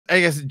I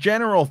guess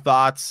general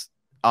thoughts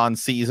on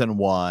season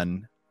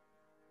 1,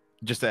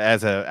 just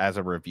as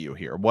a review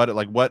here. What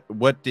are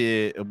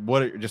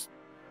just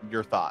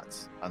your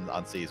thoughts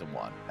on season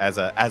 1 as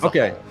a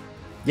Okay. whole?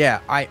 Yeah,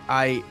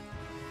 I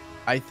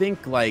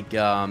think like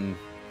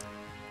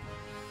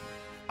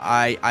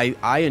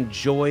I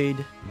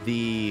enjoyed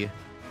I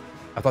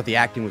thought the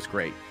acting was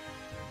great.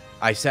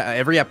 I said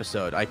every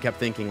episode I kept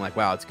thinking like,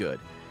 wow, it's good.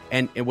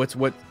 And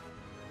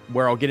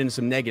where I'll get into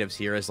some negatives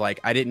here is like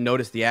I didn't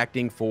notice the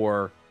acting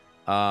for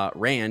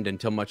Rand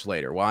until much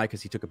later. Why?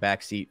 Because he took a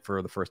back seat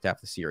for the first half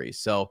of the series.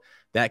 So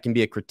that can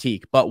be a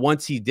critique. But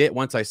once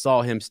I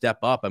saw him step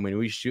up, I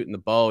mean, he's shooting the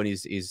bow and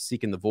he's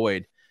seeking the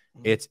void.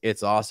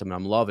 It's awesome. And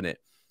I'm loving it.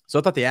 So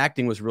I thought the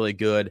acting was really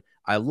good.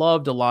 I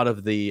loved a lot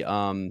of the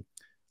Lan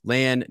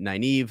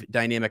Nynaeve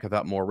dynamic. I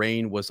thought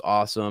Moiraine was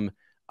awesome.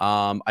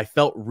 I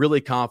felt really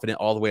confident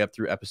all the way up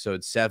through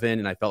episode 7,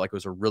 and I felt like it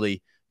was a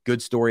really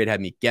good story. It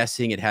had me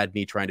guessing. It had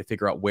me trying to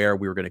figure out where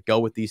we were going to go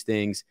with these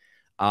things.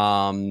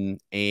 And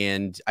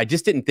I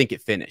just didn't think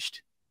it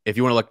finished. If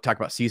you want to talk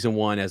about season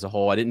 1 as a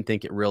whole, I didn't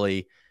think it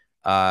really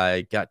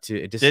got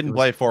to. It just didn't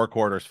play 4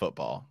 quarters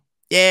football.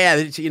 Yeah,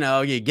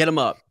 you get them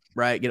up,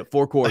 right? Get it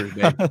 4 quarters,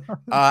 baby.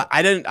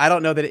 I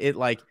don't know that it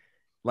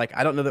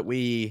I don't know that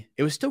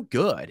it was still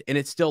good, and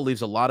it still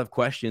leaves a lot of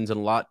questions and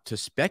a lot to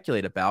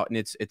speculate about. And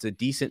it's a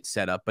decent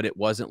setup, but it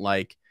wasn't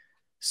like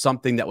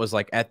something that was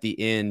like at the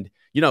end,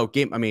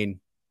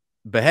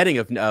 beheading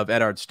of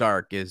Eddard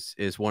Stark is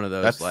one of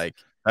those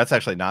that's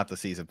actually not the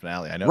season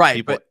finale. I know, right?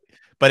 People,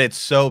 but it's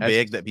so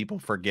big that people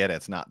forget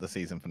it's not the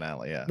season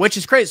finale. Yeah, which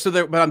is crazy. So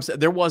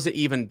there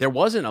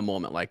wasn't a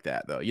moment like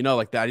that though.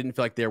 Like that. I didn't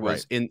feel like there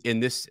was in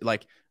this,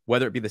 like,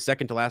 whether it be the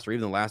second to last or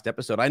even the last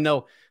episode. I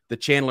know the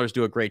channelers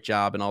do a great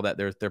job and all that.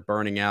 They're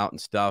burning out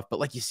and stuff. But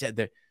like you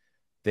said,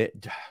 they're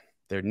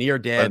near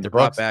dead. They're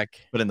brought back.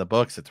 But in the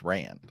books, it's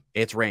Rand.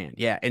 It's Rand,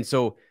 yeah. And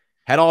so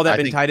had all that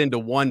been tied into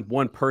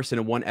one person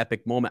and one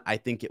epic moment, I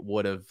think it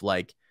would have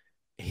like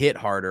hit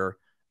harder.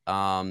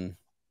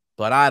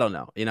 But I don't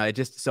know. It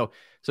just so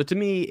to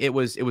me it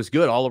was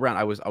good all around.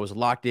 I was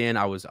locked in.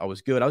 I was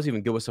good. I was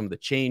even good with some of the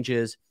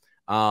changes.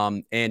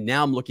 And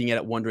now I'm looking at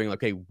it wondering,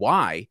 okay,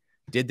 why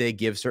did they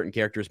give certain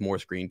characters more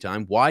screen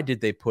time? Why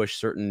did they push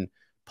certain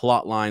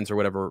plot lines or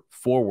whatever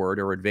forward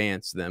or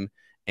advance them?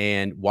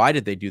 And why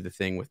did they do the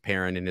thing with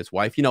Perrin and his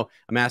wife?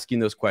 I'm asking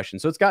those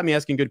questions. So it's got me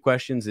asking good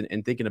questions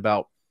and thinking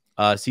about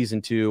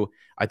season 2.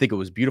 I think it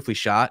was beautifully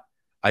shot.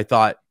 I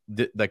thought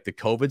like the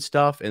COVID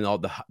stuff and all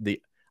the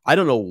I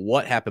don't know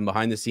what happened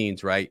behind the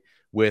scenes, right?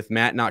 With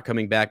Matt not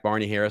coming back,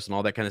 Barney Harris and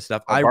all that kind of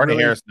stuff. Barney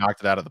Harris knocked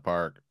it out of the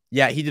park.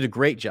 Yeah, he did a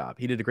great job.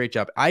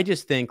 I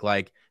just think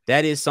like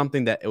that is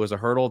something that it was a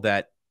hurdle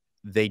that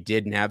they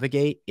did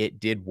navigate. It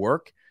did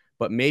work,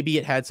 but maybe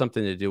it had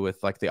something to do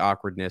with like the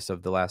awkwardness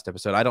of the last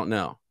episode. I don't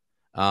know.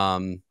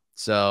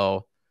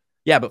 So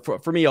yeah,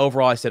 but for me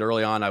overall, I said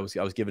early on, I was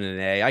giving it an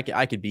A.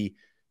 I could be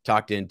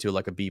talked into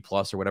like a B+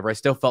 or whatever. I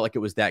still felt like it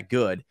was that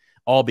good,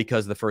 all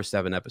because of the first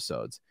 7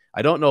 episodes.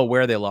 I don't know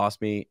where they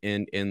lost me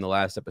in the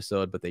last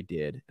episode, but they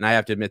did. And I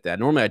have to admit that.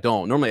 Normally I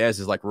don't. Normally Ez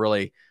is like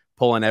really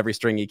pulling every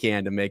string he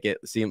can to make it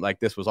seem like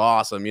this was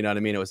awesome. You know what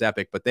I mean? It was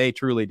epic, but they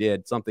truly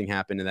did. Something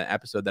happened in that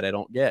episode that I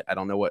don't get. I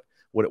don't know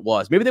what it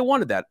was. Maybe they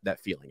wanted that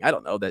feeling. I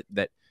don't know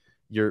that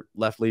you're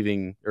left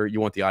leaving, or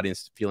you want the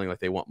audience feeling like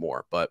they want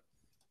more. But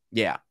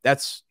yeah,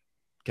 that's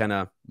kind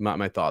of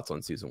my thoughts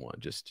on season 1,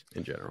 just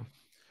in general.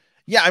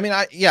 Yeah, I mean,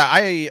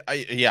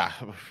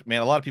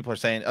 man, a lot of people are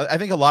saying, I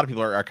think a lot of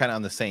people are kind of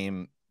on the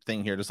same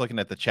thing here. Just looking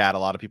at the chat, a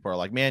lot of people are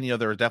like, man,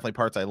 there were definitely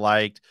parts I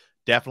liked.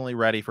 Definitely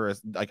ready for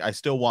I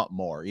still want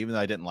more, even though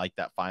I didn't like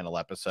that final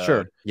episode.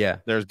 Sure. Yeah.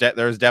 There's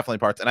definitely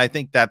parts. And I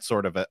think that's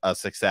sort of a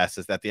success,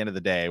 is that at the end of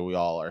the day, we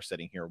all are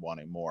sitting here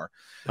wanting more.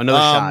 Another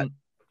shot.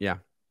 Yeah.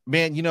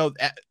 Man,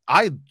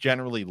 I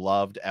generally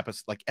loved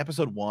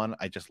episode 1.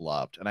 I just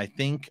loved, and I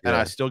think, and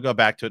I still go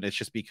back to it. It's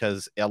just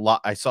because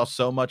I saw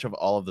so much of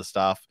all of the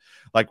stuff,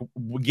 like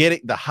getting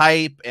the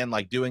hype and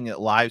like doing it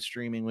live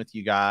streaming with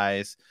you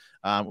guys.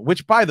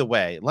 Which, by the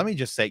way, let me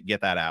just say,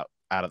 get that out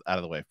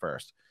of the way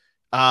first.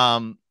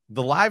 The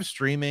live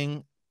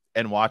streaming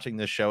and watching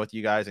this show with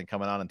you guys and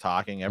coming on and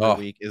talking every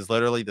week is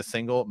literally the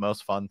single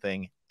most fun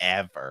thing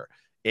ever.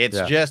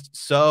 It's just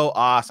so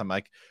awesome.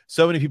 Like,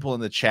 so many people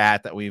in the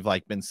chat that we've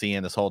like been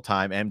seeing this whole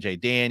time. MJ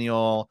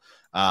Daniel,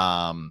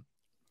 copy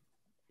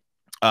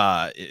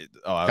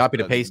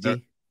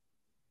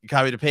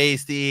to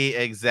pasty.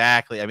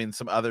 Exactly. I mean,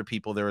 some other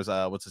people, there was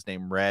what's his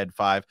name? Red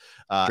 5,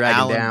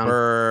 Alan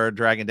Bird,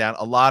 Dragon Down.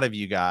 A lot of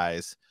you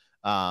guys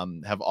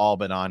have all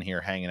been on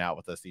here hanging out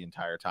with us the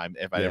entire time.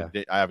 I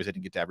obviously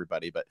didn't get to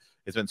everybody, but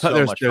it's been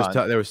so much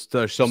fun. There's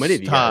so many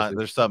of you guys.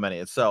 There's so many.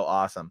 It's so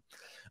awesome.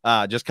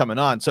 Just coming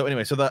on. So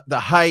anyway, so the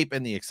hype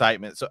and the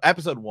excitement. So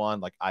episode 1,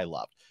 like, I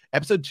loved.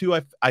 Episode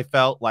 2, I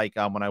felt like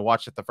when I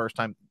watched it the first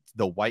time,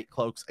 the White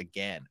Cloaks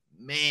again,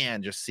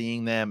 man, just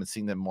seeing them and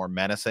seeing them more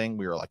menacing,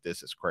 we were like,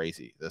 this is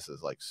crazy. This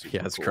is like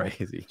super it's cool.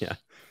 crazy. Yeah,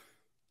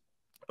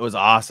 it was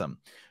awesome.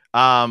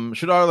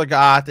 Shadar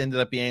Lagoth ended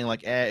up being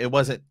like, it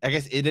wasn't, I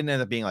guess it didn't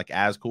end up being like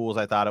as cool as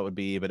I thought it would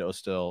be, but it was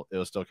still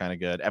kind of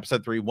good.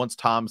 Episode 3, once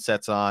Tom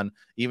sets on,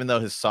 even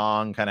though his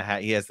song kind of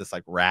he has this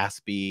like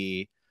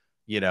raspy,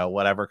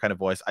 whatever kind of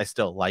voice, I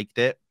still liked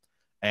it,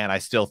 and I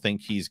still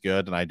think he's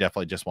good, and I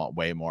definitely just want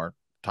way more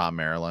Tom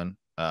Maryland,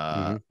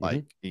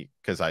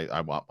 because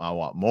I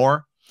want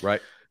more.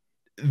 Right.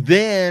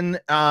 Then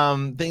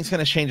things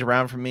kind of change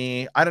around for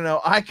me. I don't know.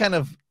 I kind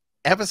of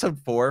episode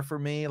 4 for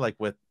me, like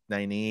with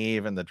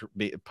Nynaeve and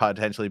the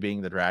potentially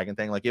being the dragon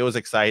thing, like it was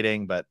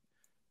exciting, but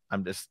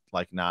I'm just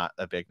like not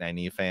a big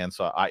Nynaeve fan.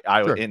 So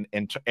I sure.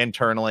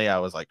 Internally I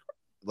was like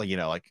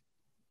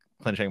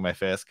clenching my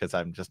fist because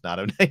I'm just not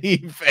a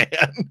Nynaeve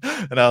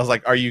fan. And I was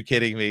like, are you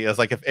kidding me? It's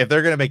like if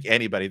they're gonna make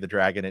anybody the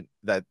dragon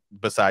that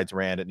besides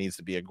Rand, it needs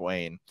to be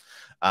Egwene.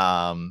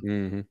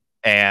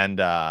 And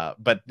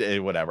but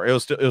whatever, it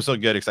was still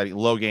good, exciting.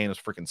 Logain was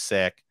freaking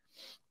sick.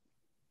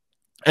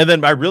 And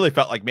then I really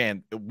felt like,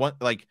 man,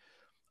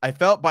 I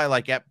felt by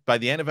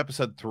the end of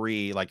episode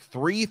 3, like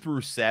 3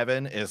 through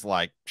 7 is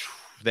like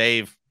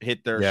they've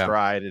hit their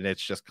stride, and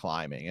it's just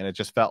climbing. And it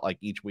just felt like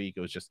each week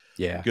it was just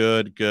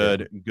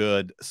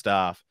good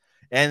stuff.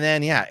 And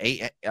then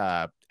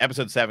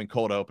episode 7,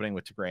 cold opening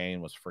with Tigraine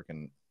was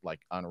freaking like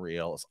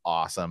unreal. It's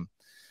awesome.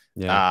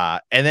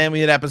 And then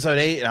we had episode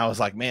 8, and I was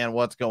like, man,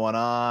 what's going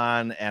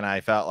on? And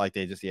I felt like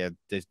they just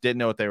didn't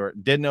know what they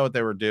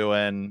were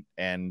doing,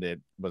 and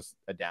it was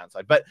a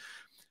downside. But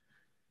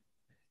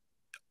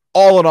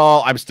all in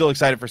all, I'm still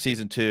excited for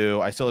season 2.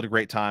 I still had a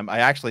great time. I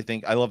actually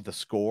think I love the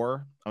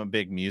score. I'm a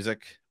big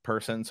music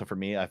person, so for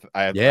me, I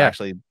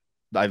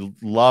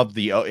love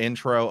the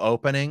intro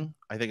opening.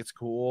 I think it's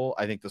cool.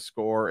 I think the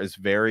score is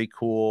very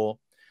cool.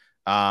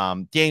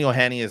 Daniel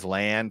Henney as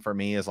Lan for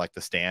me is like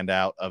the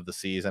standout of the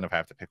season. If I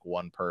have to pick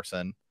one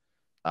person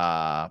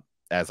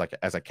as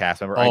a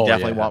cast member, I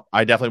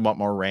definitely want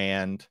more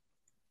Rand.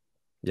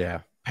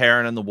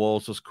 Perrin and the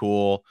Wolves was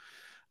cool.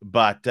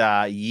 But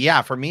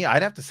for me,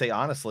 I'd have to say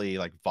honestly,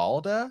 like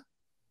Valda,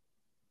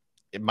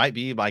 it might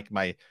be like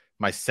my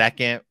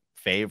second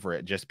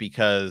favorite, just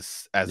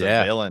because as a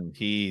villain,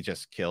 he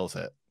just kills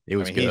it. It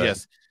was good.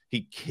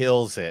 He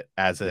kills it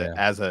as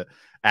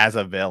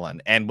a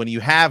villain. And when you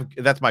have,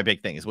 that's my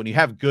big thing, is when you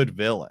have good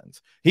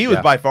villains, he was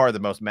by far the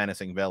most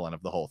menacing villain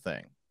of the whole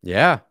thing.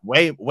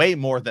 Way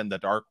more than the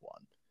Dark One.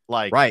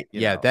 Like, right.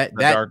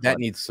 That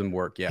needs some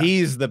work.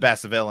 He's the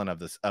best villain of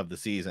the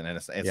season, and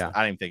it's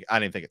I didn't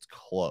think it's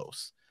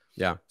close.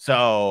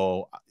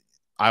 So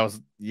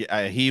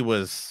he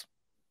was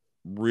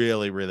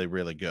really, really,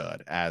 really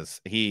good,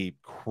 as he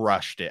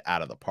crushed it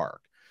out of the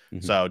park.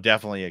 So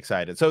definitely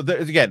excited. So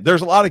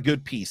there's a lot of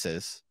good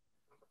pieces,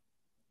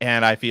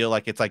 and I feel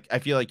like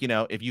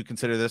if you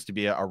consider this to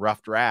be a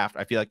rough draft,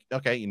 I feel like,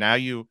 okay, now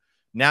you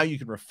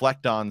can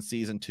reflect on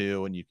season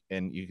 2,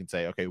 and you can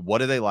say, okay, what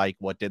did they like?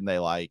 What didn't they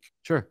like?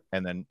 Sure.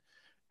 And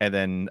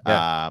then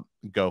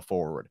go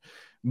forward.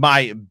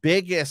 My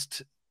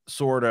biggest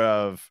sort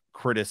of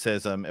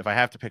criticism, if I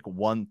have to pick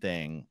one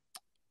thing,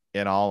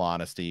 in all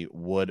honesty,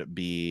 would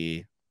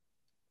be,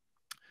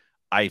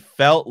 I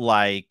felt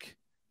like,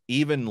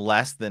 even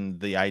less than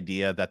the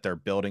idea that they're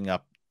building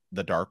up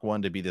the Dark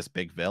One to be this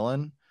big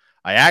villain,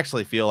 I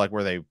actually feel like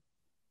where they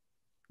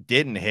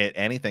didn't hit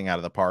anything out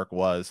of the park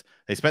was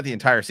they spent the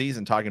entire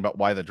season talking about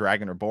why the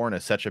Dragon Reborn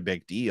is such a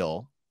big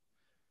deal,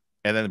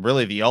 and then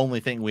really the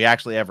only thing we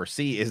actually ever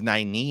see is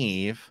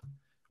Nynaeve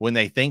when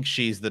they think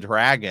she's the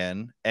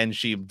dragon, and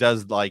she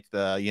does like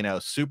the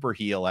super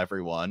heal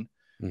everyone.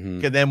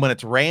 And then when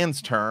it's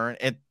Rand's turn,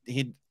 it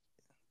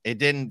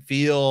didn't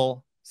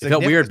feel, it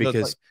felt weird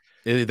because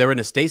they were in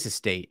a stasis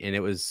state, and it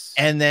was,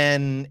 and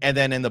then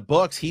in the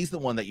books, he's the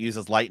one that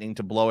uses lightning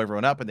to blow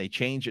everyone up, and they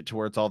change it to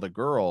where it's all the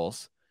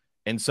girls.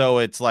 And so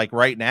it's like,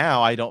 right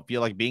now, I don't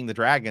feel like being the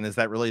dragon is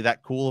that really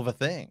that cool of a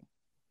thing.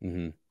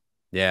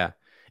 Yeah.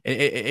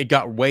 It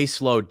got way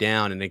slowed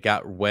down, and it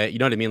got way, you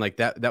know what I mean? Like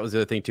that was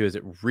the other thing too, is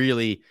it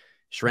really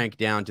shrank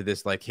down to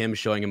this, like him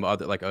showing him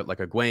other, like a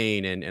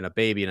Egwene and a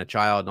baby and a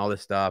child and all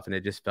this stuff. And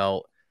it just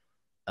felt,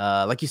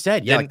 like you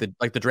said, like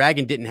the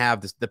dragon didn't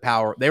have the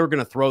power. They were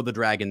going to throw the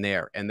dragon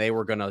there, and they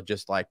were going to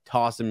just like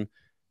toss him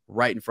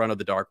right in front of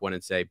the Dark One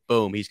and say,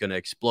 boom, he's going to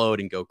explode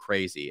and go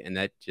crazy. And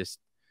that just,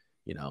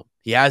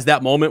 he has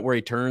that moment where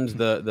he turns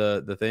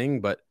the thing,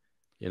 but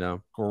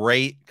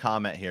great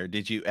comment here.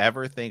 Did you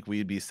ever think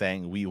we'd be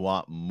saying we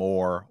want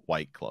more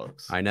White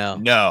Cloaks? I know.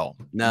 No,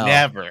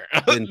 never.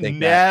 Didn't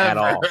think that at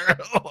all.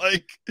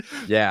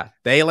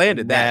 They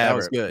landed that. That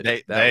was good.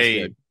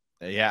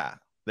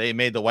 They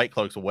made the White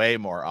Cloaks way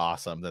more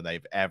awesome than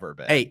they've ever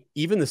been. Hey,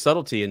 even the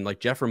subtlety and like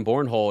Jeffrey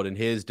Bornhold and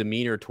his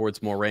demeanor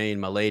towards Moraine,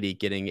 my lady,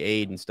 getting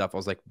aid and stuff. I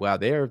was like, wow,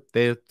 they're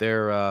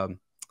threading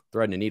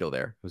a needle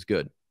there. It was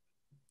good.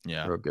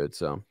 Yeah, real good.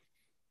 So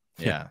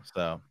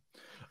so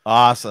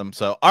awesome.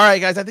 So all right,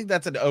 guys, I think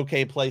that's an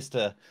okay place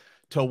to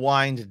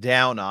wind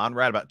down on. We're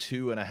at about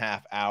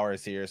 2.5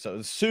 hours here, so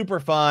it's super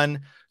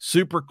fun,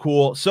 super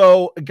cool.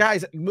 So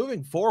guys,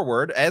 moving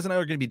forward, as and I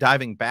are going to be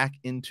diving back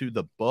into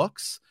the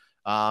books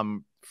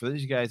for those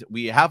of you guys,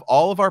 we have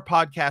all of our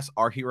podcasts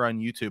are here on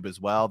YouTube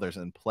as well. There's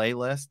in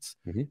playlists,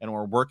 and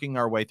we're working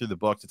our way through the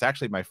books. It's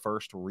actually my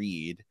first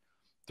read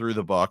through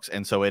the books,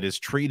 and so it is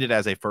treated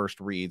as a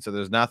first read. So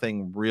there's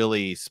nothing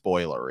really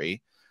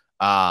spoilery.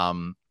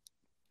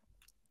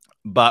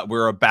 But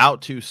we're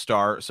about to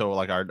start. So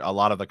like a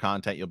lot of the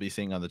content you'll be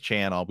seeing on the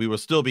channel, we will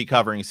still be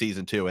covering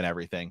season 2 and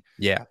everything.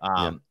 Yeah.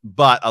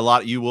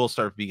 But you will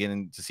start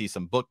beginning to see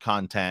some book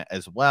content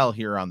as well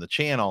here on the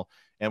channel.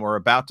 And we're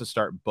about to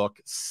start book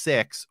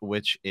 6,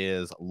 which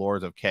is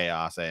Lords of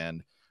Chaos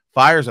and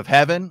Fires of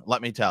Heaven.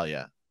 Let me tell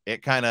you,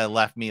 it kind of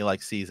left me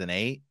like season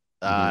 8.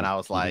 And I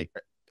was like,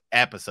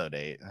 episode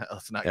 8.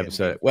 Let's not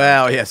episode.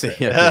 Well, yes.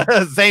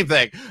 Yeah. Same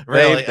thing.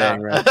 Really. Same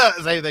thing, right?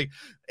 Same thing.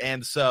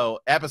 And so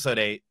episode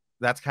 8,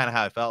 that's kind of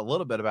how I felt a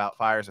little bit about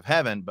Fires of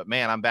Heaven, but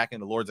man, I'm back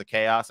into Lords of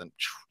Chaos and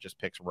just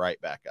picks right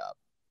back up.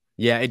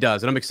 Yeah, it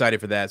does. And I'm excited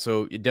for that.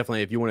 So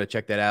definitely, if you want to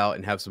check that out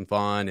and have some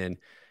fun,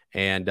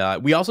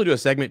 and we also do a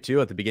segment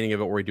too at the beginning of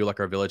it where we do like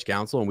our village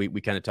council, and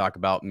we kind of talk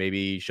about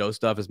maybe show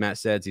stuff, as Matt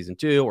said, season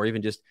 2, or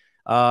even just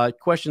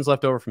questions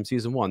left over from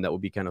season 1. That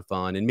would be kind of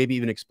fun. And maybe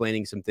even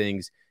explaining some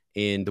things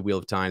in the Wheel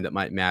of Time that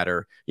might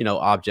matter,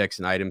 objects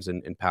and items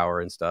and power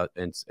and stuff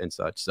and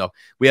such. So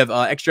we have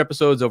extra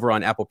episodes over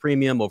on Apple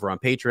Premium, over on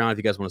Patreon. If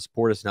you guys want to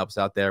support us and help us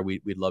out there,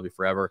 we'd love you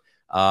forever.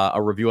 A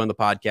review on the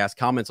podcast,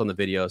 comments on the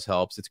videos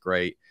helps. It's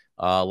great.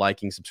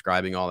 Liking,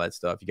 subscribing, all that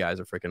stuff. You guys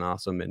are freaking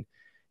awesome. And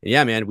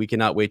yeah, man, we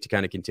cannot wait to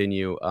kind of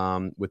continue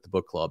with the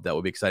book club. That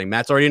will be exciting.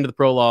 Matt's already into the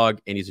prologue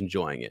and he's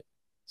enjoying it.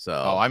 So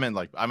I'm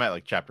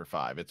at chapter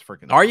 5. It's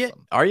freaking Are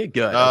awesome. Are you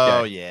good?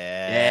 Oh, okay.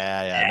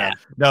 Yeah.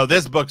 No,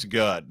 this book's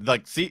good.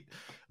 Like,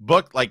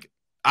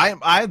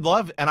 I've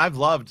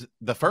loved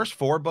the first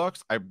 4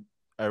 books. I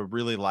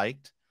really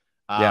liked.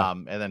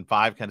 And then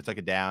 5 kind of took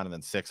it down, and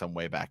then 6 I'm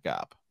way back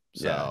up.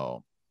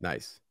 So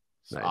nice.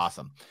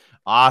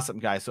 Awesome,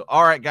 guys. So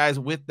all right, guys,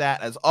 with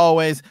that, as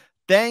always,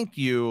 thank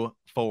you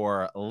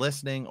for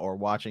listening or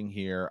watching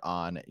here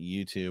on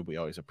YouTube. We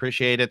always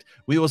appreciate it.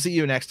 We will see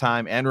you next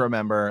time. And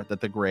remember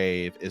that the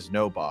grave is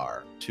no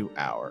bar to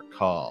our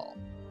call.